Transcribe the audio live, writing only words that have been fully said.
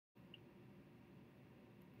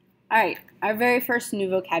All right, our very first new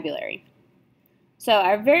vocabulary. So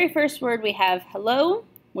our very first word we have hello,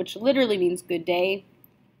 which literally means good day.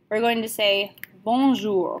 We're going to say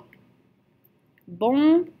bonjour.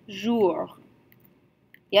 Bonjour.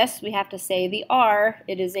 Yes, we have to say the R.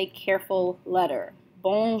 It is a careful letter.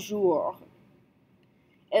 Bonjour.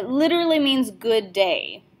 It literally means good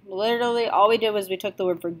day. Literally, all we did was we took the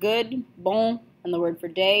word for good, bon, and the word for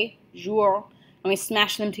day, jour, and we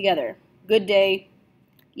smashed them together. Good day,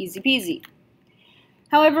 easy peasy.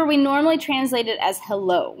 However, we normally translate it as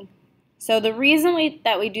hello. So the reason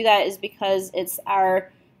that we do that is because it's our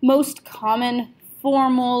most common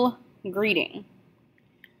formal greeting.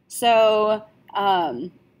 So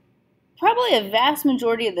probably a vast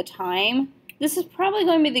majority of the time, this is probably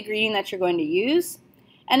going to be the greeting that you're going to use.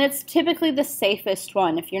 And it's typically the safest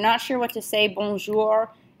one. If you're not sure what to say, bonjour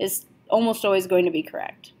is almost always going to be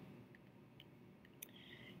correct.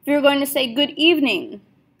 If you're going to say good evening,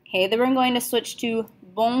 okay, then we're going to switch to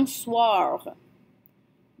bonsoir.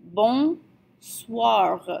 Bonsoir.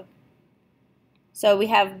 So we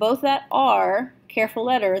have both that R, careful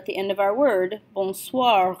letter, at the end of our word,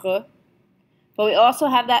 bonsoir, but we also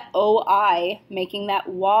have that OI making that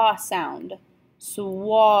wa sound,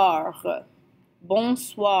 soir,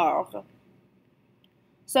 bonsoir.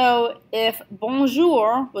 So if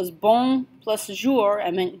bonjour was bon plus jour,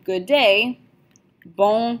 I meant good day,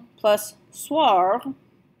 bon plus soir,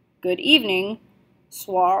 good evening,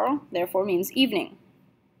 soir therefore means evening.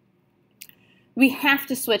 We have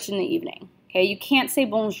to switch in the evening. Okay, you can't say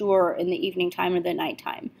bonjour in the evening time or the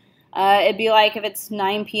nighttime. It'd be like if it's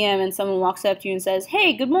 9 p.m. and someone walks up to you and says,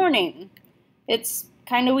 "Hey, good morning." It's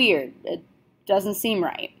kind of weird. It doesn't seem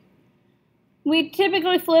right. We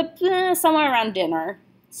typically flip somewhere around dinner,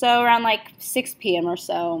 so around like 6 p.m. or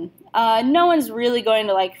so. No one's really going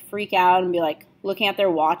to like freak out and be like looking at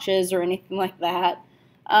their watches or anything like that.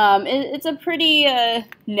 It's a pretty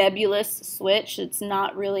nebulous switch. It's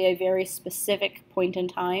not really a very specific point in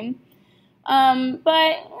time.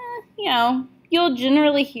 But you know, you'll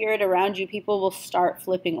generally hear it around you. People will start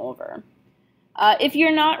flipping over. If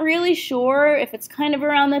you're not really sure, if it's kind of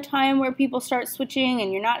around the time where people start switching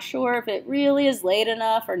and you're not sure if it really is late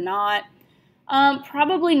enough or not,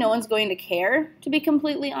 probably no one's going to care, to be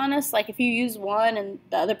completely honest. Like if you use one and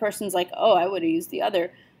the other person's like, "Oh, I would have used the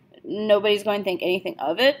other," nobody's going to think anything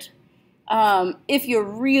of it. If you're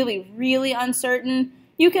really, really uncertain,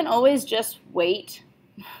 you can always just wait,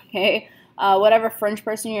 okay? Whatever French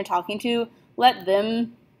person you're talking to, let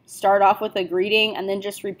them start off with a greeting and then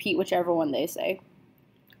just repeat whichever one they say.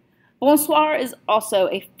 Bonsoir is also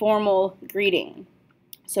a formal greeting.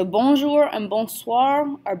 So bonjour and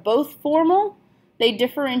bonsoir are both formal. They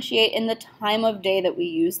differentiate in the time of day that we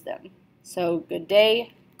use them. So good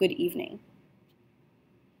day, good evening.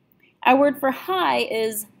 Our word for hi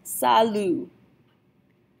is salut.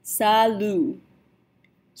 Salut.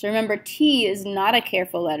 So remember, T is not a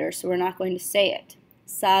careful letter, so we're not going to say it.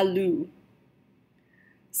 Salut.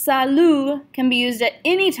 Salut can be used at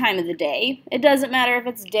any time of the day. It doesn't matter if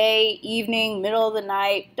it's day, evening, middle of the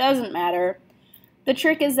night, doesn't matter. The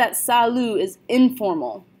trick is that salut is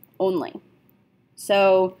informal only.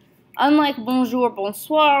 So unlike bonjour,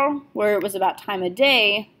 bonsoir, where it was about time of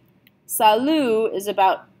day, salut is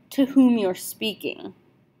about to whom you're speaking.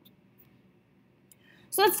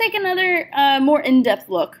 So let's take another more in-depth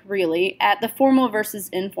look, really, at the formal versus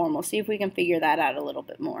informal. See if we can figure that out a little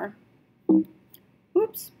bit more.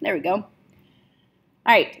 Oops, there we go. All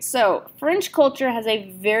right, so French culture has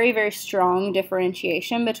a very, very strong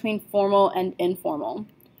differentiation between formal and informal.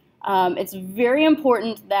 It's very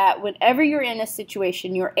important that whenever you're in a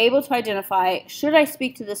situation, you're able to identify, should I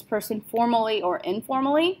speak to this person formally or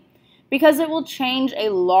informally? Because it will change a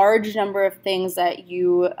large number of things that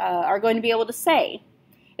you are going to be able to say.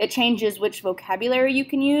 It changes which vocabulary you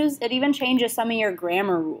can use. It even changes some of your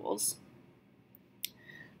grammar rules.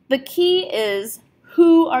 The key is,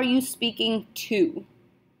 who are you speaking to?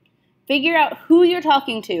 Figure out who you're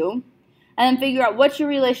talking to, and then figure out what your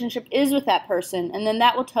relationship is with that person, and then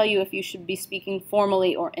that will tell you if you should be speaking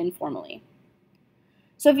formally or informally.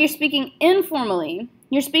 So if you're speaking informally,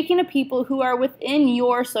 you're speaking to people who are within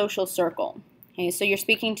your social circle. Okay, so you're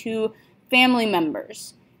speaking to family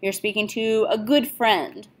members. You're speaking to a good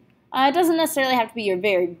friend. It doesn't necessarily have to be your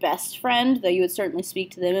very best friend, though you would certainly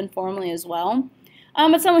speak to them informally as well.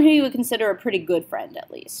 But someone who you would consider a pretty good friend,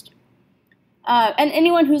 at least. And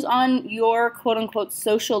anyone who's on your quote-unquote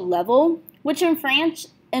social level, which in France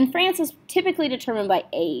is typically determined by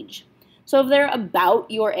age. So if they're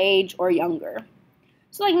about your age or younger.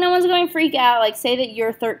 So like no one's going to freak out. Like say that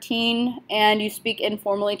you're 13 and you speak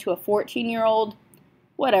informally to a 14-year-old.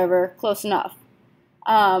 Whatever, close enough.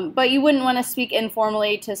 But you wouldn't want to speak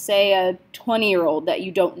informally to, say, a 20-year-old that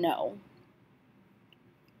you don't know.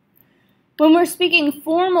 When we're speaking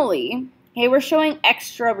formally, okay, we're showing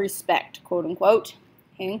extra respect, quote unquote.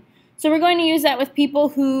 Okay? So we're going to use that with people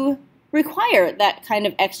who require that kind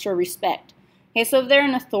of extra respect. Okay, so if they're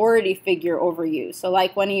an authority figure over you, so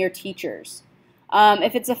like one of your teachers.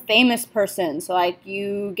 If it's a famous person, so like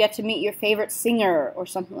you get to meet your favorite singer or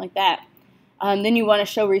something like that, then you want to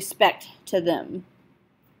show respect to them.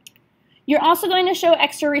 You're also going to show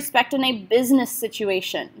extra respect in a business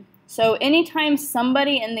situation. So anytime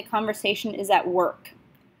somebody in the conversation is at work.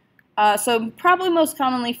 So probably most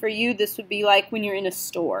commonly for you, this would be like when you're in a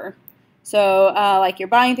store. So like you're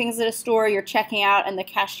buying things at a store, you're checking out, and the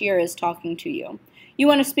cashier is talking to you. You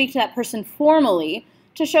want to speak to that person formally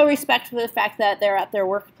to show respect for the fact that they're at their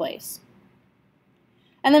workplace.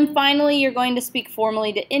 And then finally, you're going to speak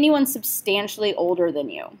formally to anyone substantially older than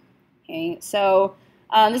you. Okay, so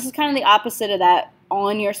this is kind of the opposite of that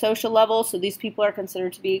on your social level. So these people are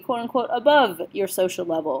considered to be, quote unquote, above your social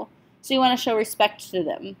level. So you want to show respect to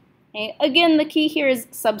them. Okay? Again, the key here is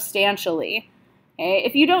substantially. Okay?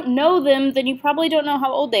 If you don't know them, then you probably don't know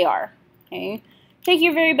how old they are. Okay? Take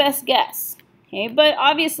your very best guess. Okay? But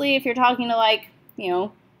obviously, if you're talking to, like,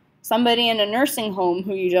 somebody in a nursing home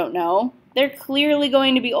who you don't know, they're clearly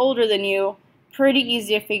going to be older than you. Pretty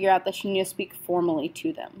easy to figure out that you need to speak formally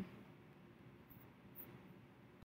to them.